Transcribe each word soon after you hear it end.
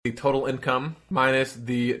the total income minus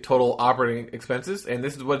the total operating expenses, and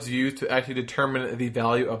this is what's used to actually determine the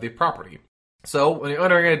value of the property. So when you're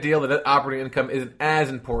underwriting a deal, the net operating income isn't as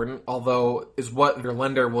important, although is what your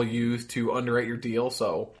lender will use to underwrite your deal.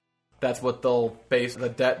 So that's what they'll base the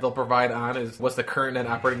debt they'll provide on, is what's the current net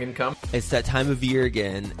operating income. It's that time of year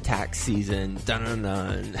again, tax season. Dun dun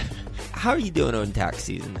dun. How are you doing on tax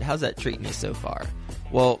season? How's that treating you so far?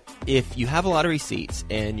 Well, if you have a lot of receipts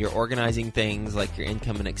and you're organizing things like your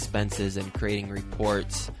income and expenses and creating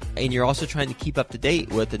reports, and you're also trying to keep up to date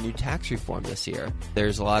with the new tax reform this year,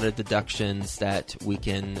 there's a lot of deductions that we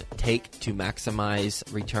can take to maximize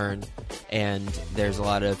return, and there's a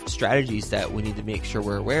lot of strategies that we need to make sure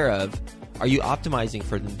we're aware of. Are you optimizing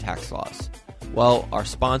for the new tax laws? Well, our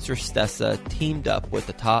sponsor, Stessa, teamed up with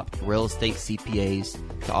the top real estate CPAs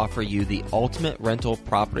to offer you the ultimate rental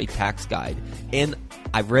property tax guide. And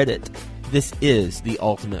I've read it. This is the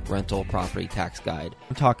ultimate rental property tax guide.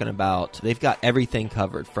 I'm talking about they've got everything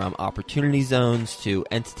covered, from opportunity zones to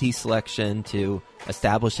entity selection to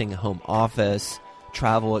establishing a home office,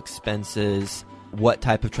 travel expenses, what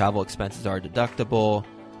type of travel expenses are deductible,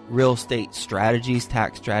 real estate strategies,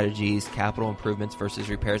 tax strategies, capital improvements versus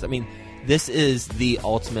repairs. I mean, this is the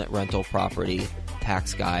ultimate rental property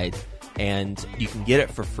tax guide, and you can get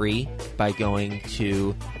it for free by going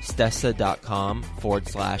to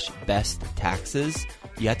stessa.com/best taxes.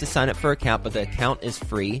 You have to sign up for an account, but the account is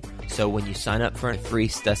free. So when you sign up for a free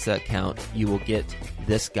Stessa account, you will get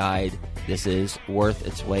this guide. This is worth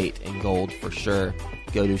its weight in gold for sure.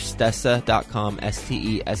 Go to stessa.com,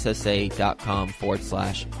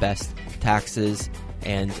 stessa.com/best taxes.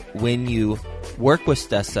 And when you work with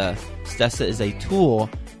Stessa, Stessa is a tool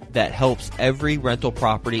that helps every rental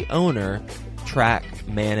property owner track,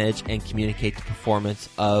 manage, and communicate the performance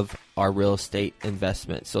of our real estate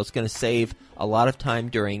investment. So it's going to save a lot of time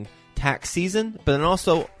during tax season, but then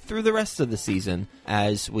also through the rest of the season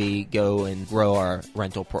as we go and grow our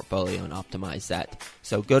rental portfolio and optimize that.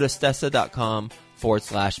 So go to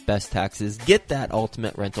stessa.com/best taxes. Get that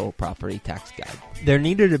ultimate rental property tax guide. There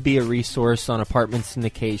needed to be a resource on apartment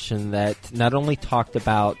syndication that not only talked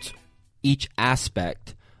about each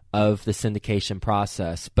aspect of the syndication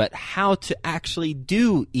process, but how to actually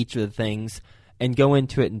do each of the things and go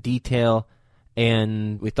into it in detail.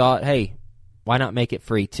 And we thought, hey, why not make it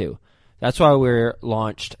free too? That's why we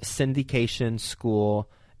launched Syndication School,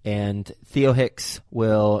 and Theo Hicks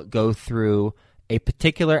will go through a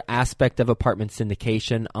particular aspect of apartment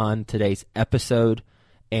syndication on today's episode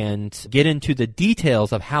and get into the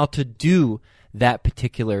details of how to do that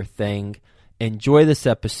particular thing. Enjoy this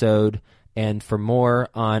episode, and for more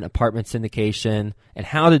on apartment syndication and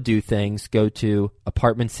how to do things, go to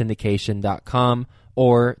apartmentsyndication.com,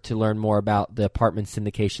 or to learn more about the Apartment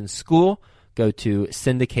Syndication School, go to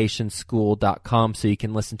syndicationschool.com so you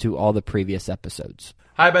can listen to all the previous episodes.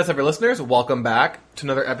 Hi, best ever listeners. Welcome back to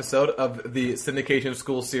another episode of the Syndication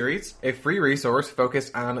School series, a free resource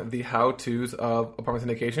focused on the how-tos of apartment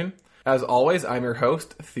syndication. As always, I'm your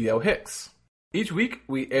host, Theo Hicks. Each week,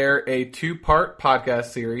 we air a 2-part podcast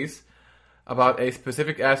series about a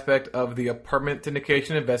specific aspect of the apartment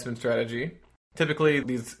syndication investment strategy. Typically,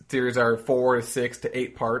 these series are 4 to 6 to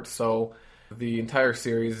 8 parts, so the entire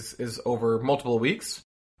series is over multiple weeks.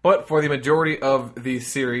 But for the majority of the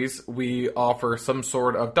series, we offer some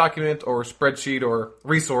sort of document or spreadsheet or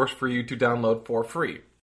resource for you to download for free.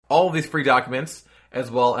 All of these free documents,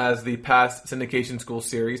 as well as the past Syndication School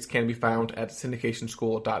series, can be found at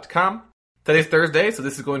syndicationschool.com. Today's Thursday, so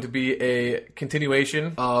this is going to be a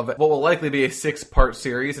continuation of what will likely be a 6-part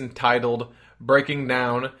series entitled Breaking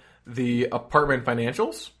Down the Apartment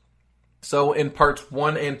Financials. So in parts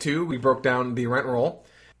 1 and 2, we broke down the rent roll,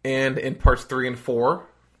 and in parts 3 and 4,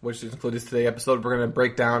 which is included in today's episode, we're going to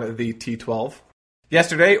break down the T12.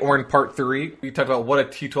 Yesterday, or in part 3, we talked about what a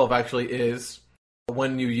T12 actually is,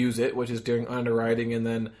 when you use it, which is during underwriting, and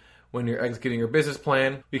then when you're executing your business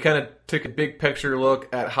plan. We kind of took a big picture look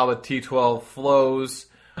at how the T12 flows,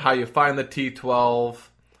 how you find the T12,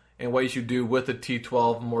 and what you should do with the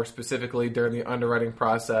T12 more specifically during the underwriting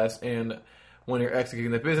process and when you're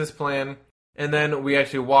executing the business plan. And then we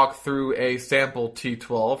actually walked through a sample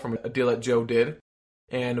T12 from a deal that Joe did.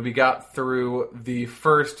 And we got through the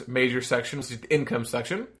first major section, which is the income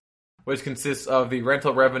section, which consists of the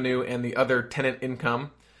rental revenue and the other tenant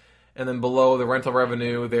income. And then below the rental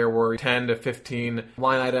revenue, there were 10 to 15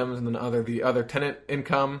 line items, and then the other tenant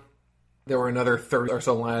income. There were another 30 or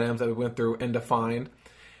so line items that we went through and defined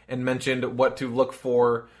and mentioned what to look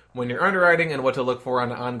for when you're underwriting and what to look for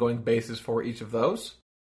on an ongoing basis for each of those.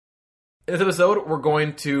 In this episode, we're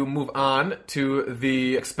going to move on to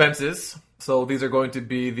the expenses. So these are going to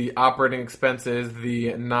be the operating expenses,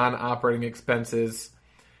 the non-operating expenses,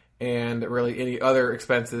 and really any other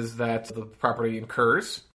expenses that the property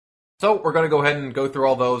incurs. So we're going to go ahead and go through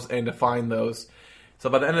all those and define those.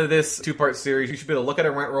 So by the end of this two-part series, you should be able to look at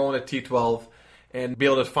a rent roll and a T12 and be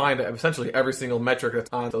able to find essentially every single metric that's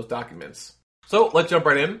on those documents. So let's jump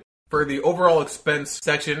right in. For the overall expense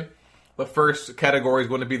section, the first category is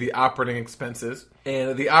going to be the operating expenses.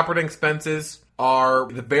 And the operating expenses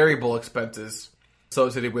are the variable expenses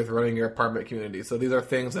associated with running your apartment community. So these are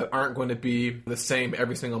things that aren't going to be the same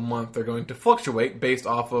every single month. They're going to fluctuate based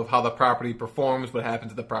off of how the property performs, what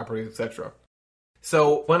happens to the property, etc.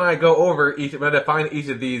 So when I go over when I define each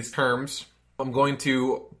of these terms, I'm going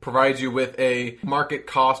to provide you with a market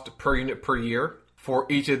cost per unit per year for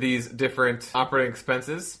each of these different operating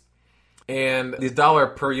expenses. And these dollar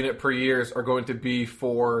per unit per years are going to be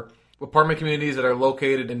for apartment communities that are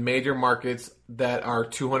located in major markets that are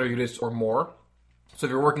 200 units or more. So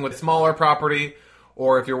if you're working with a smaller property,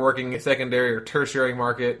 or if you're working a secondary or tertiary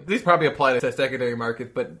market, these probably apply to secondary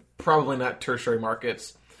markets, but probably not tertiary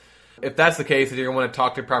markets. If that's the case, then you're going to want to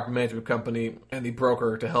talk to your property management company and the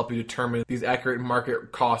broker to help you determine these accurate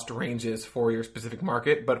market cost ranges for your specific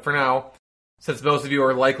market. But for now, since most of you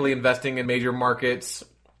are likely investing in major markets,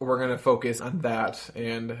 we're going to focus on that.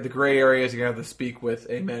 And the gray areas, you're going to have to speak with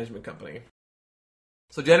a management company.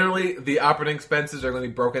 So generally, the operating expenses are going to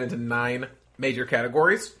be broken into 9 major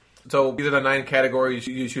categories. So these are the 9 categories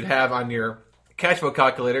you should have on your cash flow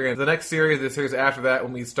calculator. And the next series, the series after that,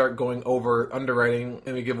 when we start going over underwriting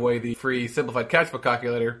and we give away the free simplified cash flow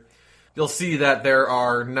calculator, you'll see that there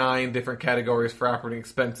are 9 different categories for operating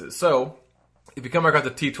expenses. So if you come across a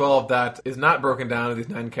T12 that is not broken down into these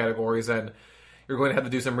 9 categories, then you're going to have to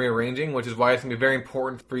do some rearranging, which is why it's going to be very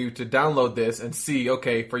important for you to download this and see,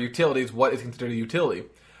 okay, for utilities, what is considered a utility?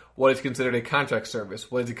 What is considered a contract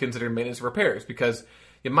service? What is considered maintenance and repairs? Because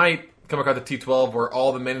you might come across a T12 where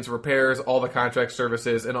all the maintenance and repairs, all the contract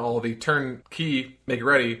services, and all the turnkey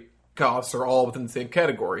make-ready costs are all within the same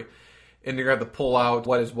category. And you're going to have to pull out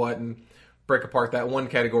what is what and break apart that one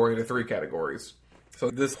category into 3 categories.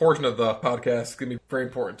 So this portion of the podcast is going to be very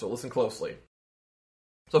important, so listen closely.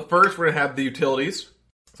 So first, we're going to have the utilities.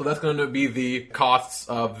 So that's going to be the costs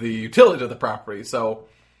of the utilities of the property. So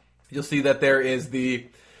you'll see that there is the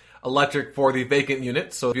electric for the vacant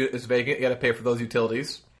unit. So if it's vacant, you got to pay for those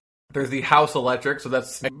utilities. There's the house electric. So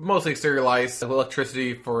that's mostly exterior lights,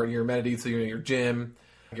 electricity for your amenities. So your gym,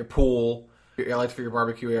 your pool, your lights for your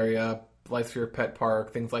barbecue area, lights for your pet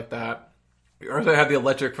park, things like that. You also have the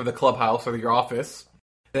electric for the clubhouse or your office.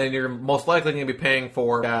 Then you're most likely going to be paying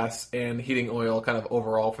for gas and heating oil kind of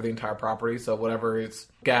overall for the entire property. So whatever is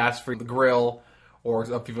gas for the grill, or if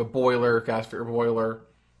you have a boiler, gas for your boiler,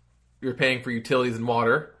 you're paying for utilities and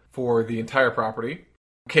water for the entire property.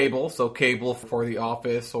 Cable, so cable for the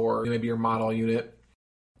office or maybe your model unit.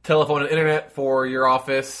 Telephone and internet for your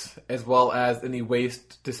office, as well as any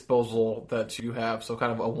waste disposal that you have. So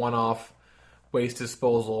kind of a one-off waste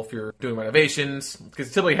disposal if you're doing renovations. Because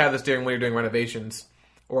you typically have this during when you're doing renovations,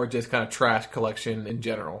 or just kind of trash collection in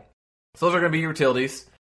general. So those are going to be your utilities.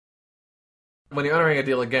 When you're entering a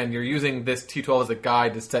deal, again, you're using this T12 as a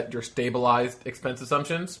guide to set your stabilized expense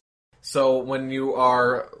assumptions. So when you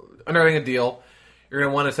are underwriting a deal, you're going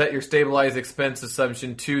to want to set your stabilized expense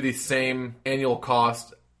assumption to the same annual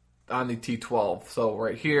cost on the T12. So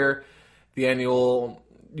right here, the annual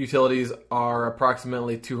utilities are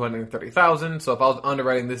approximately $230,000. So if I was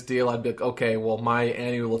underwriting this deal, I'd be like, okay, well, my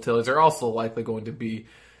annual utilities are also likely going to be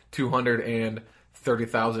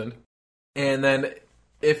 $230,000. And then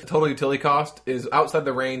if total utility cost is outside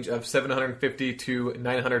the range of $750 to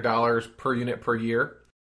 $900 per unit per year,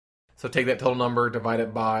 so take that total number, divide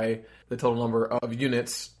it by the total number of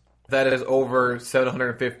units, that is over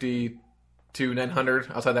 750 to 900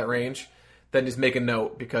 outside that range, then just make a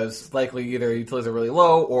note, because likely either utilities are really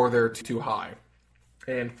low or they're too high.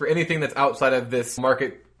 And for anything that's outside of this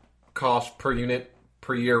market cost per unit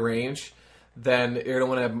per year range, then you're going to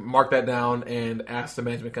want to mark that down and ask the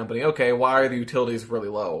management company, okay, why are the utilities really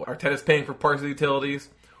low? Are tenants paying for parts of the utilities?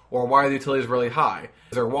 Or why are the utilities really high?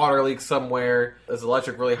 Is there water leak somewhere? Is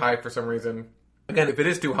electric really high for some reason? Again, if it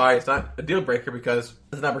is too high, it's not a deal breaker because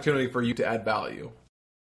it's an opportunity for you to add value.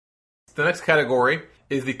 The next category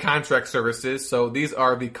is the contract services. So these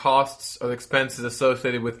are the costs or expenses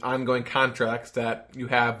associated with ongoing contracts that you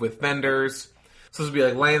have with vendors. So this would be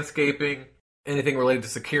like landscaping, anything related to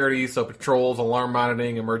security, so patrols, alarm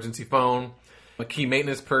monitoring, emergency phone, a key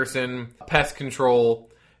maintenance person, pest control,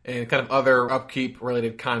 and kind of other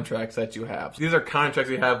upkeep-related contracts that you have. So these are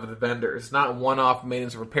contracts you have with the vendors. It's not one-off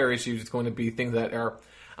maintenance or repair issues. It's going to be things that are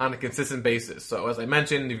on a consistent basis. So as I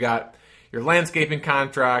mentioned, you've got your landscaping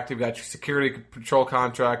contract, you've got your security patrol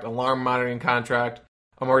contract, alarm monitoring contract,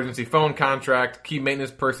 emergency phone contract, key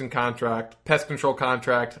maintenance person contract, pest control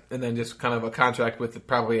contract, and then just kind of a contract with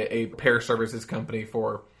probably a repair services company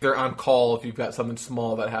for they're on call if you've got something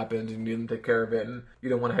small that happens and you need to take care of it and you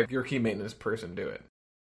don't want to have your key maintenance person do it.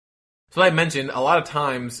 So like I mentioned, a lot of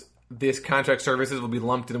times this contract services will be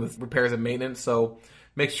lumped in with repairs and maintenance, so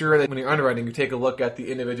make sure that when you're underwriting, you take a look at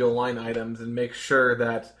the individual line items and make sure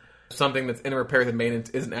that something that's in repairs and maintenance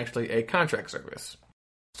isn't actually a contract service.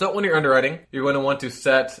 So when you're underwriting, you're going to want to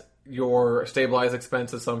set your stabilized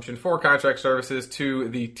expense assumption for contract services to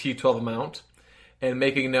the T12 amount and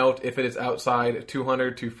making note if it is outside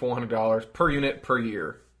 $200 to $400 per unit per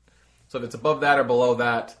year. So if it's above that or below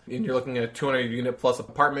that, and you're looking at a 200 unit plus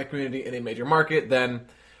apartment community in a major market, then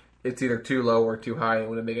it's either too low or too high, and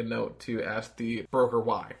want to make a note to ask the broker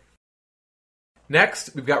why.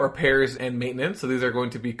 Next, we've got repairs and maintenance. So these are going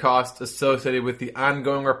to be costs associated with the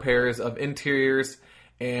ongoing repairs of interiors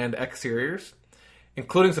and exteriors,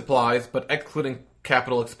 including supplies, but excluding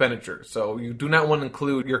capital expenditures. So you do not want to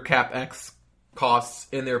include your CapEx costs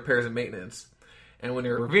in the repairs and maintenance. And when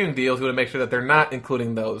you're reviewing deals, you want to make sure that they're not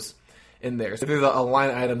including those in there. So if there's a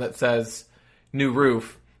line item that says new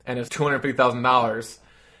roof and it's $250,000,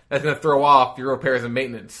 that's going to throw off your repairs and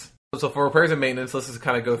maintenance. So for repairs and maintenance, let's just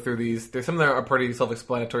kind of go through these. There's some that are pretty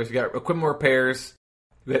self-explanatory. So you got equipment repairs,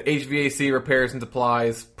 you got HVAC repairs and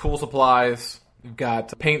supplies, pool supplies, you've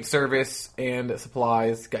got paint service and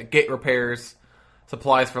supplies, you've got gate repairs,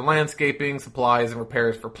 supplies for landscaping, supplies and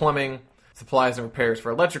repairs for plumbing, supplies and repairs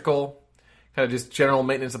for electrical, kind of just general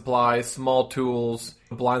maintenance supplies, small tools,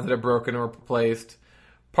 blinds that are broken or replaced,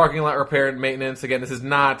 parking lot repair and maintenance. Again, this is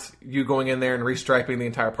not you going in there and restriping the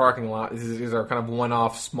entire parking lot. These are kind of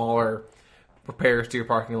one-off, smaller repairs to your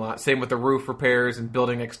parking lot. Same with the roof repairs and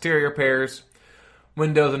building exterior repairs.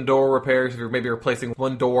 Windows and door repairs, if you're maybe replacing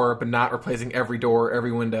one door but not replacing every door,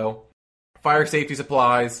 every window. Fire safety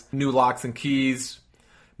supplies, new locks and keys,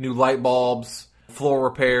 new light bulbs, floor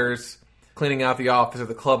repairs, cleaning out the office or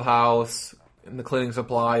the clubhouse, and the cleaning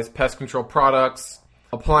supplies, pest control products,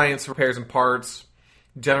 appliance repairs and parts,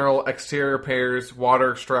 general exterior repairs,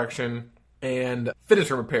 water extraction, and fitness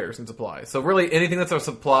room repairs and supplies. So really anything that's a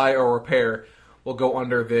supply or repair will go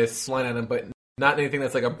under this line item, but not anything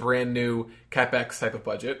that's like a brand new CapEx type of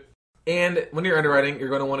budget. And when you're underwriting, you're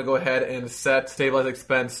going to want to go ahead and set stabilized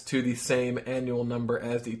expense to the same annual number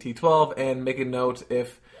as the T12 and make a note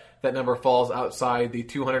if that number falls outside the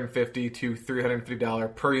 $250 to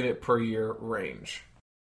 $350 per unit per year range.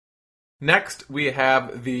 Next, we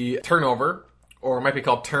have the turnover, or it might be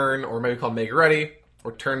called turn, or maybe called make ready,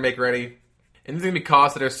 or turn make ready. And these are going to be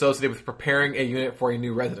costs that are associated with preparing a unit for a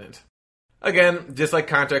new resident. Again, just like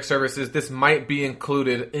contract services, this might be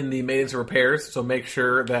included in the maintenance and repairs, so make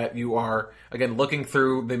sure that you are, again, looking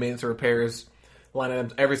through the maintenance and repairs line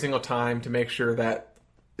items every single time to make sure that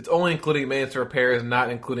it's only including maintenance and repairs, not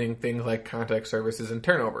including things like contract services and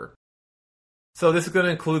turnover. So this is going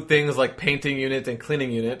to include things like painting units and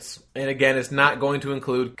cleaning units, and again, it's not going to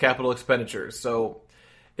include capital expenditures. So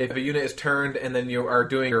if a unit is turned and then you are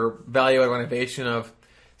doing your value add renovation of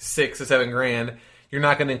 $6,000 to $7,000, you're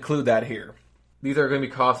not going to include that here. These are going to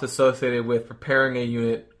be costs associated with preparing a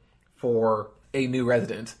unit for a new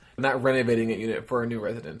resident, not renovating a unit for a new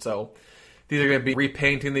resident. So these are going to be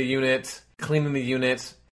repainting the unit, cleaning the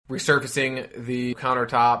unit, resurfacing the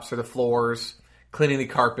countertops or the floors, cleaning the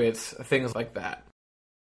carpets, things like that.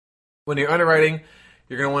 When you're underwriting,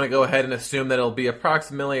 you're going to want to go ahead and assume that it'll be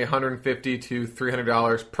approximately $150 to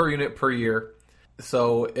 $300 per unit per year.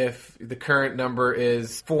 So if the current number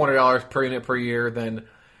is $400 per unit per year, then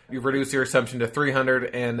you reduce your assumption to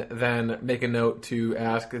 $300 and then make a note to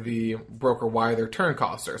ask the broker why their turn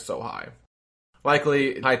costs are so high.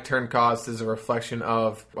 Likely, high turn costs is a reflection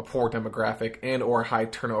of a poor demographic and or high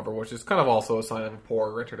turnover, which is kind of also a sign of a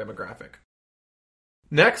poor renter demographic.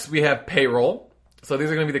 Next, we have payroll. So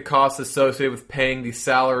these are going to be the costs associated with paying the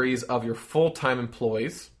salaries of your full-time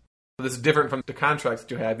employees. So this is different from the contracts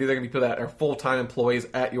that you had. These are going to be people that are full-time employees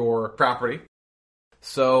at your property.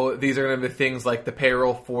 So these are going to be things like the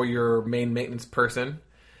payroll for your main maintenance person,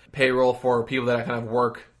 payroll for people that kind of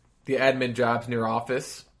work the admin jobs in your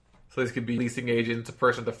office. So this could be leasing agents, a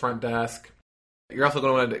person at the front desk. You're also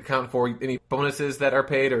going to want to account for any bonuses that are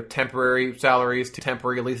paid or temporary salaries to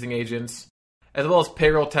temporary leasing agents, as well as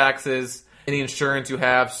payroll taxes, any insurance you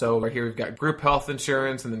have. So right here we've got group health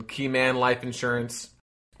insurance and then key man life insurance.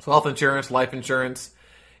 So health insurance, life insurance,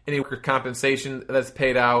 any worker compensation that's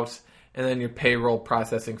paid out, and then your payroll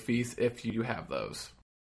processing fees if you have those.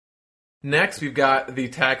 Next, we've got the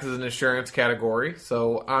taxes and insurance category.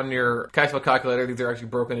 So on your cash flow calculator, these are actually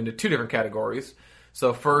broken into two different categories.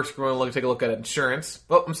 So first, we're going to take a look at insurance.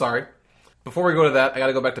 Oh, I'm sorry. Before we go to that, I got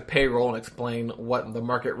to go back to payroll and explain what the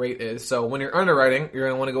market rate is. So when you're underwriting, you're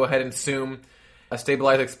going to want to go ahead and assume a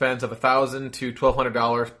stabilized expense of $1,000 to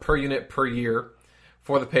 $1,200 per unit per year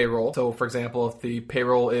for the payroll. So for example, if the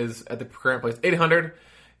payroll is at the current place $800,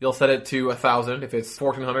 you'll set it to $1,000. If it's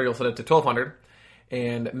 $1,400, you'll set it to $1,200.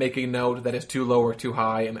 And make a note that is too low or too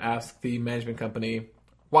high and ask the management company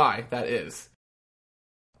why that is.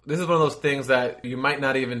 This is one of those things that you might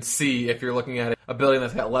not even see if you're looking at a building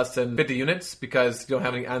that's got less than 50 units because you don't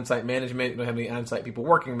have any on-site management, you don't have any on-site people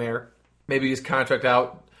working there. Maybe you just contract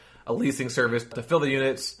out a leasing service to fill the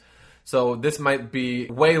units. So this might be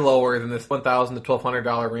way lower than this $1,000 to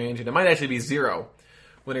 $1,200 range, and it might actually be zero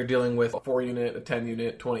when you're dealing with a 4-unit, a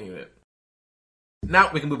 10-unit, 20-unit.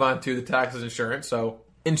 Now we can move on to the taxes and insurance. So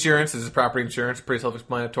insurance is property insurance, pretty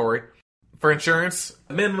self-explanatory. For insurance,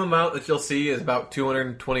 the minimum amount that you'll see is about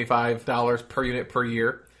 $225 per unit per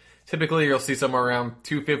year. Typically, you'll see somewhere around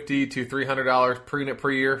 $250 to $300 per unit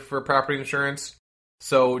per year for property insurance.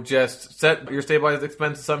 So just set your stabilized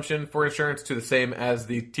expense assumption for insurance to the same as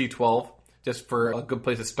the T12, just for a good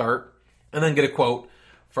place to start. And then get a quote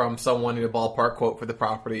from someone in a ballpark quote for the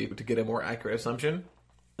property to get a more accurate assumption. And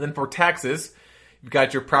then for taxes, you've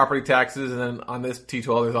got your property taxes, and then on this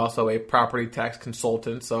T12, there's also a property tax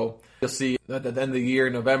consultant. So you'll see at the end of the year,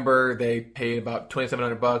 November, they paid about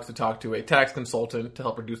 $2,700 to talk to a tax consultant to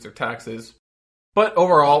help reduce their taxes. But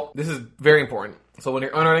overall, this is very important. So when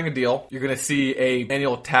you're underwriting a deal, you're going to see an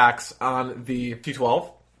annual tax on the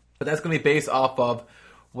T12, but that's going to be based off of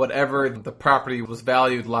whatever the property was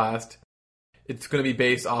valued last. It's going to be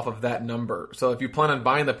based off of that number. So if you plan on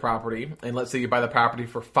buying the property, and let's say you buy the property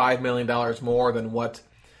for $5 million more than what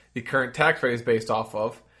the current tax rate is based off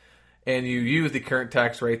of, and you use the current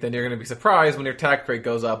tax rate, then you're going to be surprised when your tax rate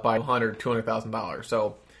goes up by $100,000, $200,000.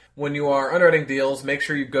 So when you are underwriting deals, make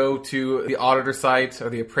sure you go to the auditor site or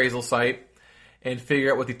the appraisal site and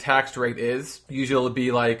figure out what the tax rate is. Usually it'll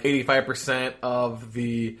be like 85% of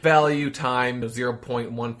the value times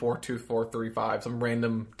 0.142435, some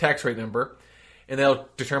random tax rate number. And they'll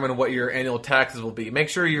determine what your annual taxes will be. Make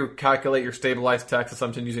sure you calculate your stabilized tax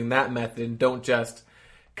assumption using that method and don't just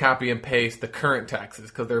copy and paste the current taxes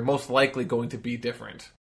because they're most likely going to be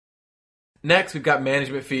different. Next, we've got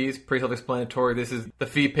management fees, pretty self-explanatory. This is the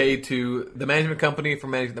fee paid to the management company for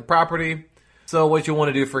managing the property. So what you want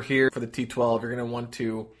to do for here, for the T12, you're going to want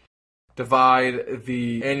to divide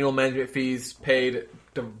the annual management fees paid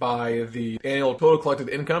by the annual total collected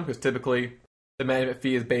income, because typically the management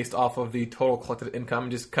fee is based off of the total collected income.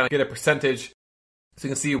 Just kind of get a percentage so you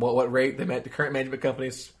can see what rate the current management company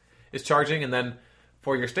is charging. And then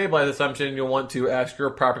for your stabilized assumption, you'll want to ask your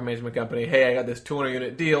property management company, hey, I got this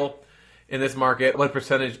 200-unit deal in this market. What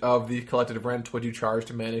percentage of the collected rent would you charge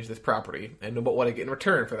to manage this property? And what would I get in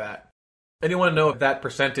return for that? And you want to know if that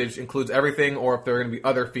percentage includes everything or if there are going to be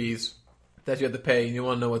other fees that you have to pay. And you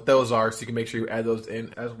want to know what those are so you can make sure you add those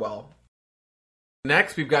in as well.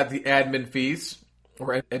 Next, we've got the admin fees,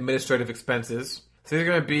 or administrative expenses. So these are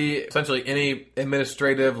going to be essentially any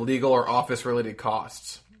administrative, legal, or office-related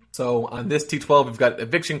costs. So on this T12, we've got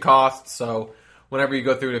eviction costs. So whenever you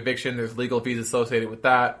go through an eviction, there's legal fees associated with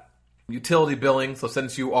that. Utility billing. So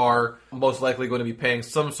since you are most likely going to be paying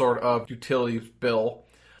some sort of utility bill,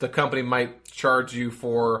 the company might charge you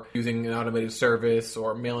for using an automated service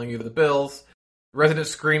or mailing you the bills. Resident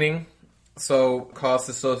screening. So costs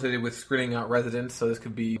associated with screening out residents. So this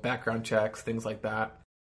could be background checks, things like that.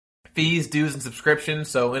 Fees, dues, and subscriptions.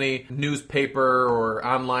 So any newspaper or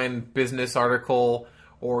online business article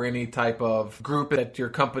or any type of group that your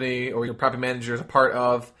company or your property manager is a part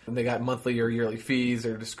of, and they got monthly or yearly fees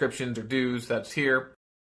or descriptions or dues, that's here.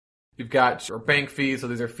 You've got your bank fees. So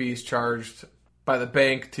these are fees charged by the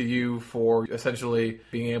bank to you for essentially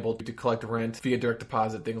being able to collect rent via direct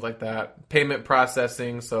deposit, things like that. Payment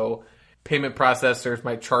processing. So payment processors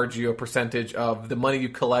might charge you a percentage of the money you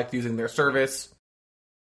collect using their service.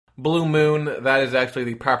 Blue Moon, that is actually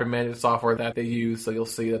the property management software that they use. So you'll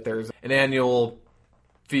see that there's an annual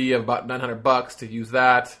fee of about $900 to use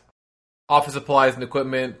that. Office supplies and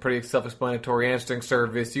equipment, pretty self-explanatory. Answering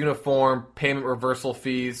service, uniform, payment reversal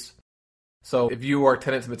fees. So if your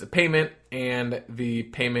tenant submits a payment and the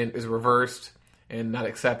payment is reversed and not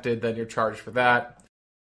accepted, then you're charged for that.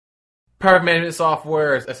 Property management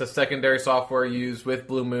software is a secondary software used with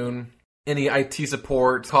Blue Moon. Any IT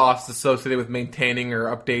support costs associated with maintaining or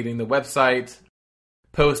updating the website.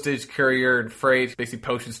 postage, courier, and freight, basically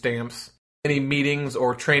postage stamps. Any meetings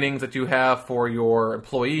or trainings that you have for your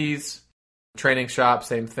employees, training shop,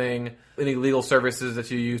 same thing. Any legal services that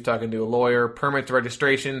you use, talking to a lawyer, permit to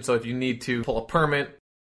registration, so if you need to pull a permit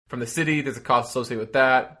from the city, there's a cost associated with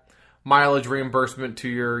that. Mileage reimbursement to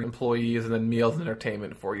your employees, and then meals and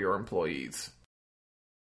entertainment for your employees.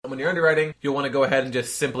 When you're underwriting, you'll want to go ahead and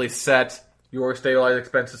just simply set your stabilized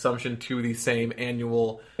expense assumption to the same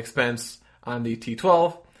annual expense on the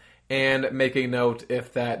T12, and make a note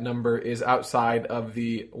if that number is outside of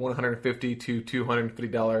the $150 to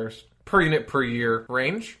 $250 per unit per year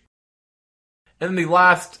range. And then the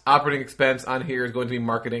last operating expense on here is going to be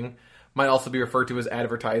marketing. Might also be referred to as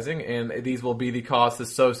advertising, and these will be the costs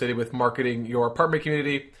associated with marketing your apartment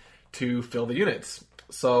community to fill the units.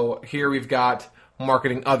 So here we've got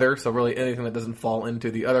marketing other, so really anything that doesn't fall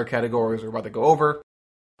into the other categories we're about to go over.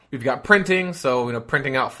 We've got printing, so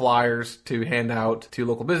printing out flyers to hand out to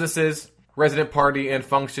local businesses. Resident party and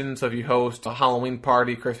function, so if you host a Halloween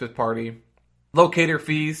party, Christmas party. Locator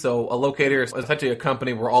fees, so a locator is essentially a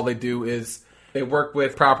company where all they do is they work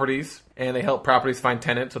with properties and they help properties find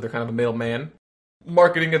tenants, so they're kind of a middleman.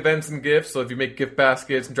 Marketing events and gifts, so if you make gift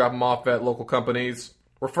baskets and drop them off at local companies.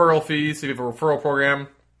 Referral fees, so if you have a referral program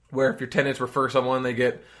where if your tenants refer someone, they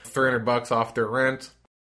get $300 off their rent.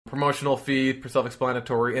 Promotional fees,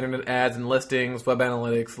 self-explanatory, internet ads and listings, web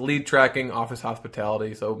analytics, lead tracking, office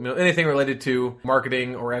hospitality. So anything related to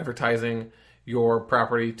marketing or advertising your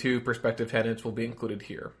property to prospective tenants will be included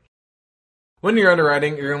here. When you're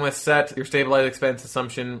underwriting, you're going to set your stabilized expense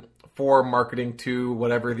assumption for marketing to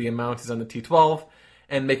whatever the amount is on the T12,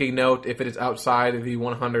 and make a note if it is outside of the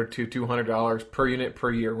 $100 to $200 per unit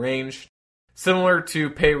per year range. Similar to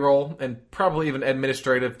payroll and probably even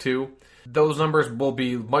administrative too, those numbers will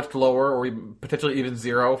be much lower or potentially even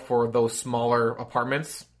zero for those smaller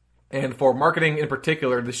apartments. And for marketing in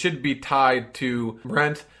particular, this should be tied to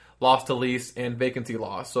rent, loss to lease, and vacancy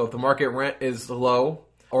loss. So if the market rent is low,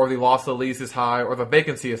 or the loss to lease is high, or the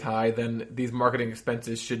vacancy is high, then these marketing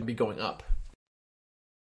expenses should be going up.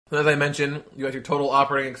 So as I mentioned, you have your total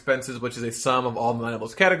operating expenses, which is a sum of all 9 of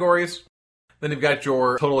those categories. Then you've got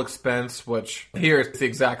your total expense, which here is the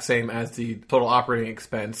exact same as the total operating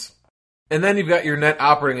expense. And then you've got your net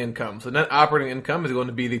operating income. So net operating income is going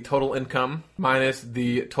to be the total income minus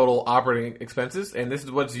the total operating expenses. And this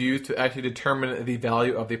is what's used to actually determine the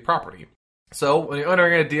value of the property. So when you're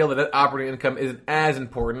underwriting a deal, the net operating income isn't as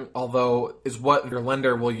important, although is what your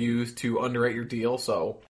lender will use to underwrite your deal.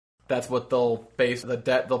 So that's what they'll base the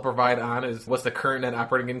debt they'll provide on, is what's the current net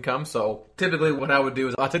operating income. So typically what I would do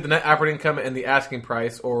is I'll take the net operating income and the asking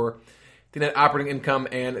price, or the net operating income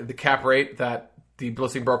and the cap rate that the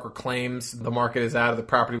listing broker claims the market is at, or the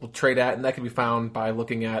property will trade at, and that can be found by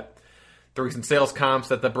looking at the recent sales comps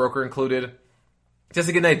that the broker included, just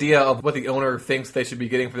to get an idea of what the owner thinks they should be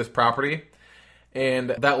getting for this property. And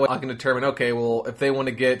that way I can determine, okay, well, if they want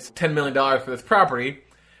to get $10 million for this property,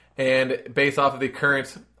 and based off of the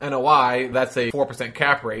current NOI, that's a 4%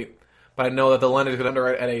 cap rate, but I know that the lender is going to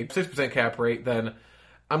underwrite at a 6% cap rate, then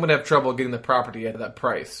I'm going to have trouble getting the property at that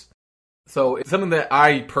price. So it's something that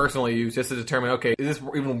I personally use just to determine, okay, is this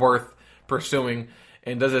even worth pursuing,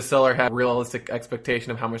 and does the seller have a realistic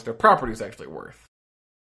expectation of how much their property is actually worth?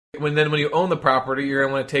 When you own the property, you're going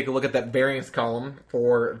to want to take a look at that variance column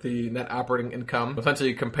for the net operating income.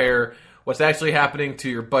 Essentially compare what's actually happening to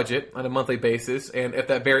your budget on a monthly basis, and if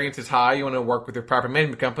that variance is high, you want to work with your property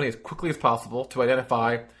management company as quickly as possible to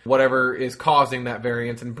identify whatever is causing that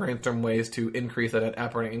variance and brainstorm ways to increase that net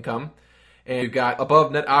operating income. And you've got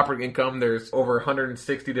above net operating income, there's over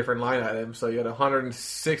 160 different line items. So you got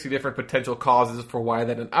 160 different potential causes for why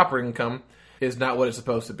that net operating income is not what it's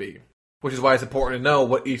supposed to be. Which is why it's important to know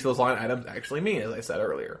what each of those line items actually mean, as I said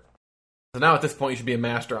earlier. So now at this point, you should be a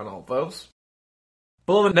master on all of those.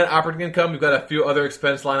 Below the net operating income, you've got a few other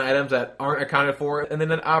expense line items that aren't accounted for in the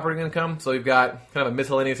net operating income. So you've got kind of a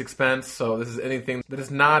miscellaneous expense. So this is anything that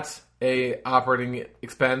is not a operating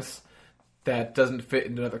expense that doesn't fit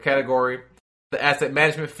into another category. The asset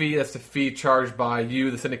management fee, that's the fee charged by you,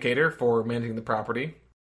 the syndicator, for managing the property.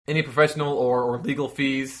 Any professional or legal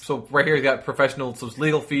fees. So right here you've got professional, so it's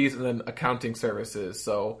legal fees, and then accounting services.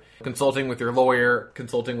 So consulting with your lawyer,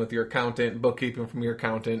 consulting with your accountant, bookkeeping from your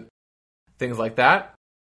accountant, things like that.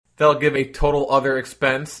 That'll give a total other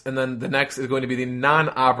expense. And then the next is going to be the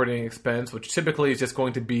non-operating expense, which typically is just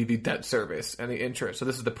going to be the debt service and the interest. So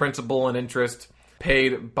this is the principal and interest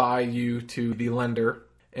paid by you to the lender.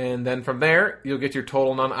 And then from there, you'll get your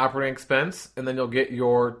total non-operating expense, and then you'll get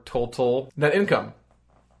your total net income.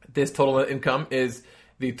 This total net income is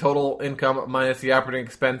the total income minus the operating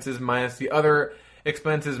expenses minus the other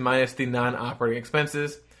expenses minus the non-operating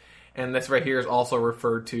expenses. And this right here is also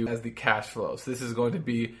referred to as the cash flow. So this is going to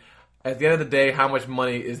be, at the end of the day, how much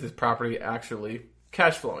money is this property actually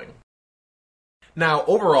cash flowing. Now,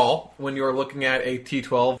 overall, when you're looking at a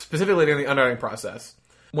T12, specifically during the underwriting process,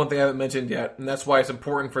 one thing I haven't mentioned yet, and that's why it's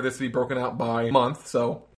important for this to be broken out by month.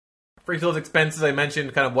 So for each of those expenses, I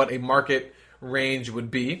mentioned kind of what a market range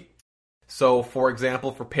would be. So, for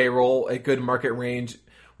example, for payroll, a good market range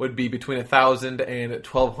would be between $1,000 and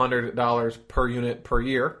 $1,200 per unit per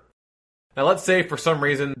year. Now, let's say for some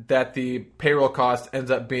reason that the payroll cost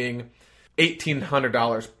ends up being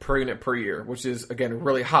 $1,800 per unit per year, which is, again,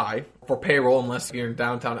 really high for payroll unless you're in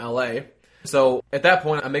downtown LA. So at that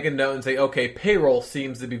point, I make a note and say, okay, payroll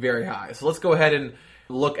seems to be very high. So let's go ahead and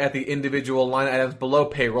look at the individual line items below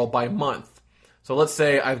payroll by month. So let's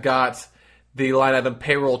say I've got the line item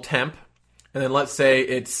payroll temp, and then let's say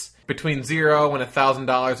it's between $0 and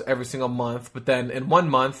 $1,000 every single month, but then in 1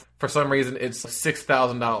 month, for some reason, it's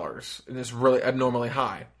 $6,000, and it's really abnormally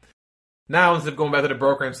high. Now, instead of going back to the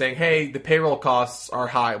broker and saying, hey, the payroll costs are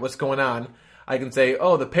high, what's going on? I can say,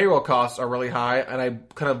 oh, the payroll costs are really high, and I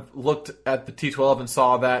kind of looked at the T12 and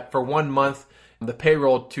saw that for 1 month, the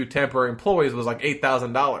payroll to temporary employees was like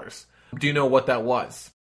 $8,000. Do you know what that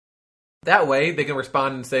was? That way, they can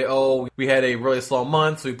respond and say, oh, we had a really slow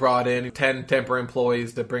month, so we brought in 10 temporary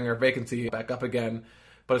employees to bring our vacancy back up again,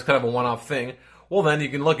 but it's kind of a one-off thing. Well, then you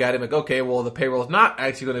can look at it and like, okay, well, the payroll is not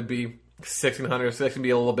actually going to be $1,600, so it's going to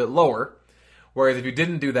be a little bit lower. Whereas if you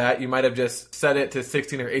didn't do that, you might have just set it to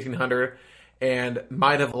 $1,600 or $1,800 and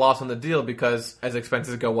might have lost on the deal because as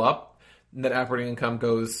expenses go up, net operating income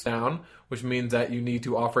goes down, which means that you need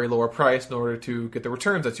to offer a lower price in order to get the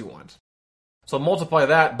returns that you want. So multiply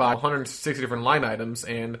that by 160 different line items,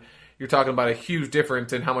 and you're talking about a huge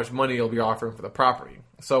difference in how much money you'll be offering for the property.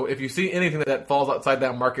 So if you see anything that falls outside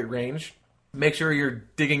that market range, make sure you're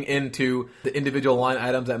digging into the individual line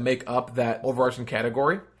items that make up that overarching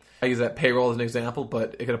category. I use that payroll as an example,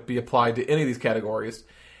 but it could be applied to any of these categories.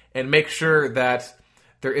 And make sure that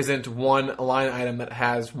there isn't one line item that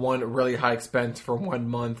has one really high expense for 1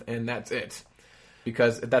 month and that's it.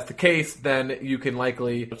 Because if that's the case, then you can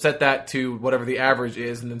likely set that to whatever the average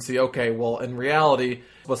is and then see, okay, well, in reality,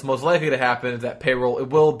 what's most likely to happen is that payroll,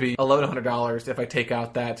 it will be $1,100 if I take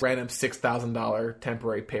out that random $6,000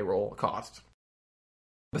 temporary payroll cost.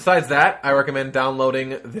 Besides that, I recommend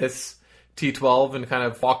downloading this T12 and kind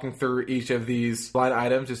of walking through each of these line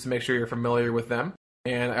items just to make sure you're familiar with them.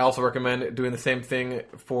 And I also recommend doing the same thing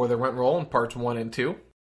for the rent roll in parts 1 and 2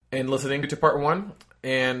 and listening to part 1.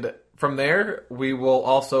 And from there,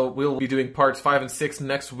 we'll be doing parts 5 and 6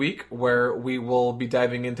 next week, where we will be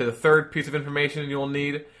diving into the third piece of information you'll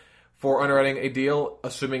need for underwriting a deal,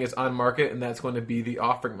 assuming it's on market, and that's going to be the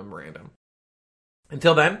offering memorandum.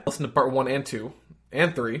 Until then, listen to part 1 and 2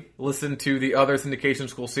 and 3. Listen to the other syndication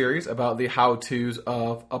school series about the how-tos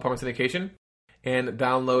of apartment syndication, and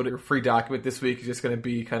download your free document. This week is just going to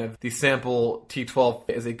be kind of the sample T12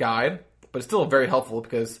 as a guide, but it's still very helpful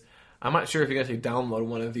because I'm not sure if you can actually download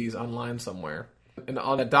one of these online somewhere. And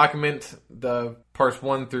on that document, the parts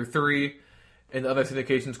 1 through 3 and the other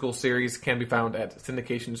syndication school series can be found at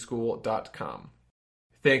syndicationschool.com.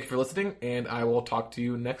 Thank you for listening, and I will talk to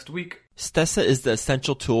you next week. Stessa is the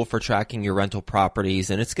essential tool for tracking your rental properties,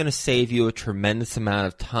 and it's going to save you a tremendous amount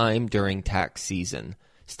of time during tax season.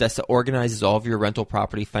 Stessa organizes all of your rental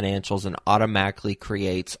property financials and automatically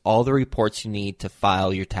creates all the reports you need to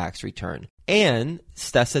file your tax return. And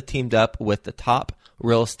Stessa teamed up with the top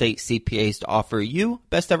real estate CPAs to offer you,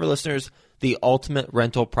 best ever listeners, the ultimate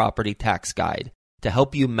rental property tax guide to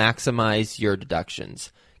help you maximize your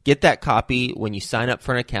deductions. Get that copy when you sign up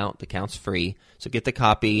for an account. The account's free. So get the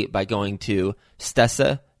copy by going to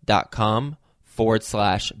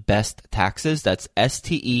stessa.com/best taxes. That's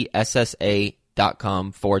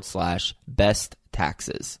STESSA.com/best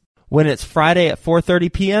taxes. When it's Friday at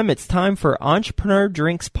 4:30 p.m., it's time for Entrepreneur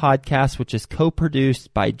Drinks Podcast, which is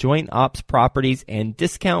co-produced by Joint Ops Properties and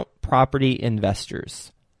Discount Property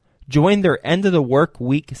Investors. Join their end of the work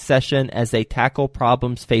week session as they tackle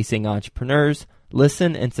problems facing entrepreneurs.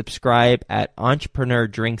 Listen and subscribe at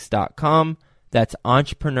entrepreneurdrinks.com. That's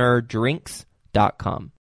entrepreneurdrinks.com.